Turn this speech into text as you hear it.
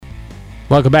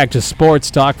Welcome back to Sports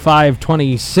Talk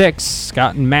 526.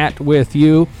 Scott and Matt with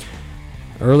you.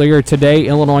 Earlier today,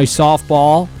 Illinois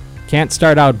softball can't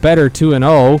start out better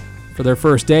 2-0 for their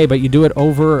first day, but you do it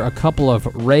over a couple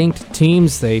of ranked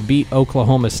teams. They beat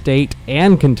Oklahoma State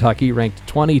and Kentucky, ranked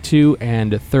 22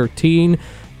 and 13.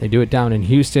 They do it down in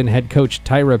Houston. Head coach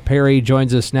Tyra Perry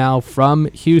joins us now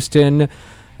from Houston.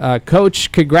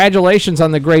 Coach, congratulations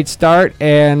on the great start,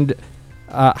 and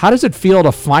how does it feel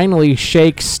to finally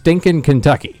shake stinking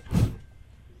Kentucky?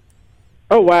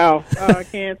 Oh, wow. I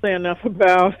can't say enough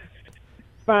about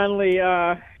finally,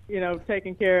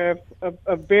 taking care of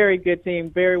a very good team,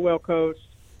 very well coached,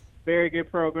 very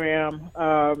good program.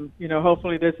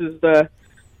 Hopefully this is the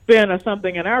spin of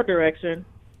something in our direction.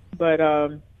 But,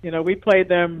 we played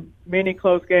them many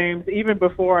close games. Even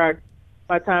before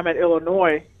my time at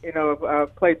Illinois,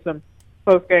 I've played some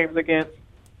close games against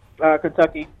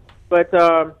Kentucky. But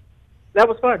that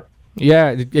was fun.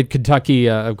 Yeah, Kentucky,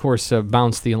 of course,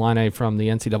 bounced the Illini from the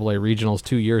NCAA regionals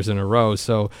 2 years in a row,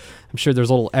 so I'm sure there's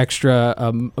a little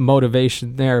extra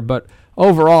motivation there. But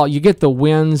overall, you get the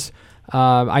wins.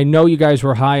 I know you guys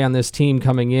were high on this team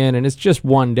coming in, and it's just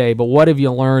one day, but what have you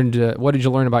learned? What did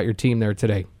you learn about your team there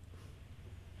today?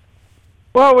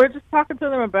 Well, we're just talking to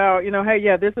them about,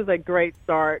 this is a great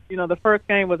start. The first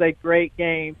game was a great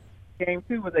game. Game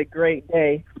 2 was a great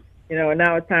day. And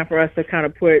now it's time for us to kind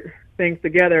of put things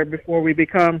together before we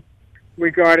become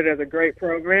regarded as a great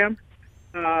program.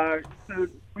 So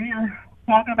we are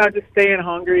talking about just staying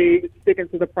hungry, sticking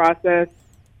to the process,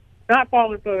 not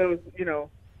falling for those,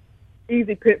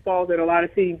 easy pitfalls that a lot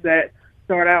of teams that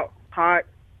start out hot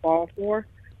fall for.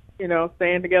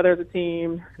 Staying together as a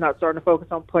team, not starting to focus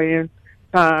on playing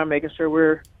time, making sure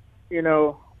we're,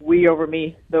 we over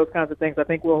me, those kinds of things. I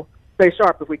think we'll stay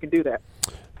sharp if we can do that.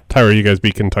 Tyra, you guys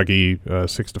beat Kentucky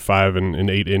 6-5 in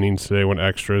 8 innings today, went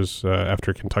extras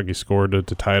after Kentucky scored to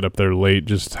tie it up there late.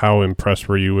 Just how impressed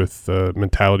were you with the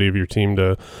mentality of your team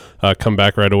to come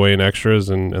back right away in extras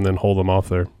and then hold them off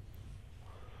there?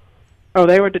 Oh,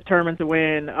 they were determined to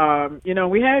win.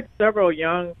 We had several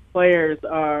young players.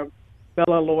 Bella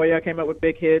Loya came up with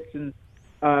big hits, and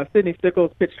Sydney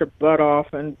Stickles pitched her butt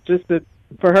off. And just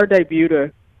for her debut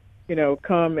to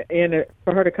come in,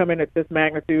 for her to come in at this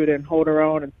magnitude and hold her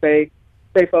own and stay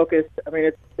focused. I mean,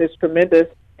 it's tremendous,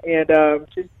 and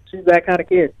she's that kind of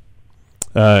kid.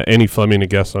 Annie Fleming, a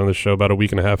guest on the show about a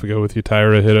week and a half ago with you.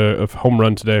 Tyra hit a home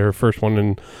run today, her first one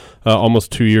in almost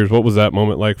 2 years. What was that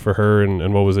moment like for her,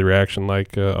 and what was the reaction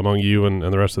like among you and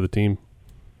the rest of the team?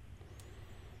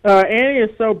 Annie is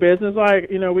so businesslike.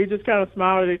 We just kind of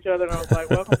smiled at each other, and I was like,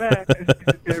 welcome back.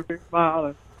 Just gave a big smile.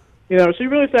 And, she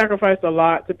really sacrificed a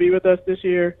lot to be with us this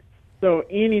year. So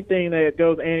anything that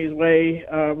goes Annie's way,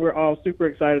 we're all super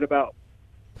excited about.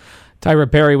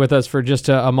 Tyra Perry with us for just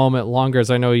a moment longer,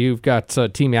 as I know you've got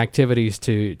team activities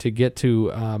to get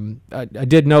to. I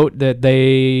did note that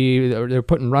they're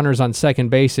putting runners on second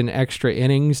base in extra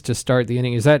innings to start the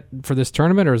inning. Is that for this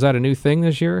tournament, or is that a new thing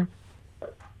this year?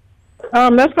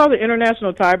 That's called the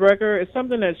international tiebreaker. It's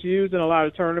something that's used in a lot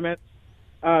of tournaments.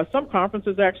 Some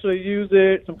conferences actually use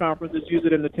it. Some conferences use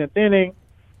it in the 10th inning.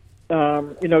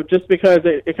 Just because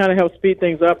it kind of helps speed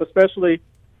things up, especially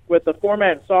with the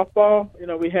format in softball.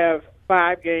 We have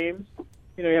 5 games.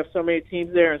 You have so many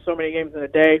teams there and so many games in a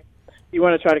day. You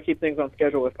want to try to keep things on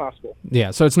schedule if possible. Yeah,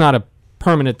 so it's not a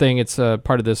permanent thing. It's a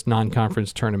part of this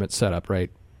non-conference tournament setup, right?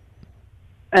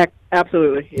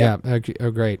 Absolutely. Yeah.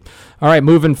 Great. All right,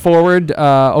 moving forward,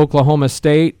 Oklahoma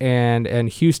State and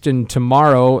Houston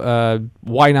tomorrow.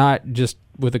 Why not just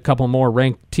with a couple more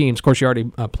ranked teams? Of course, you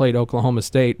already played Oklahoma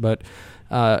State, but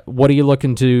what are you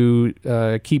looking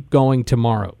to keep going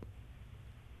tomorrow?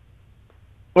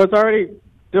 Well, it's already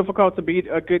difficult to beat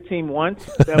a good team once.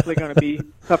 It's definitely going to be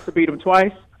tough to beat them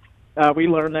twice. We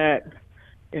learn that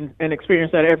and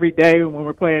experience that every day when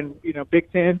we're playing, Big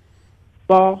Ten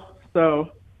ball.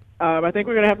 So I think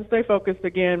we're going to have to stay focused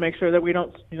again, make sure that we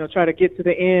don't, try to get to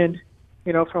the end,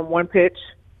 from one pitch,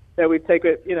 that we take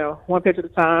it, one pitch at a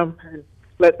time and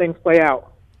let things play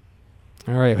out.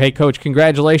 All right. Hey, Coach,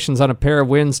 congratulations on a pair of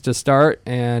wins to start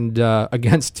and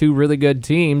against 2 really good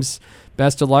teams.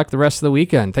 Best of luck the rest of the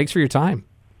weekend. Thanks for your time.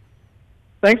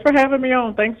 Thanks for having me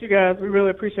on. Thanks, you guys. We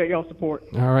really appreciate y'all's support.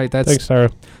 All right. Thanks,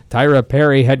 Tyra. Tyra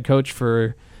Perry, head coach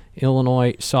for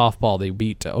Illinois softball. They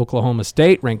beat Oklahoma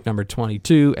State, ranked number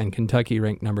 22, and Kentucky,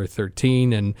 ranked number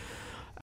 13. And